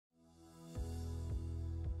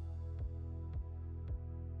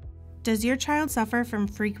Does your child suffer from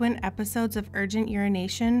frequent episodes of urgent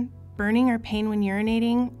urination, burning or pain when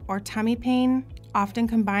urinating, or tummy pain, often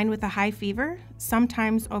combined with a high fever,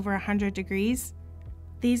 sometimes over 100 degrees?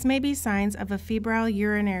 These may be signs of a febrile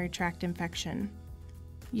urinary tract infection.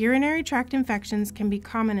 Urinary tract infections can be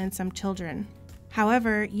common in some children.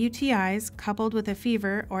 However, UTIs coupled with a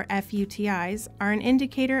fever, or FUTIs, are an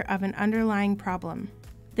indicator of an underlying problem.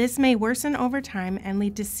 This may worsen over time and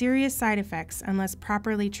lead to serious side effects unless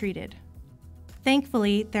properly treated.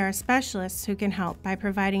 Thankfully, there are specialists who can help by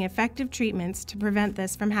providing effective treatments to prevent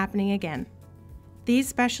this from happening again. These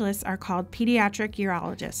specialists are called pediatric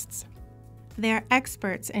urologists. They are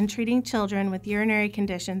experts in treating children with urinary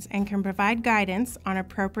conditions and can provide guidance on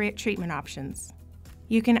appropriate treatment options.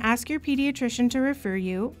 You can ask your pediatrician to refer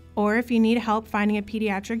you, or if you need help finding a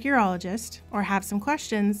pediatric urologist or have some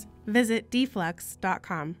questions, visit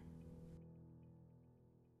deflux.com.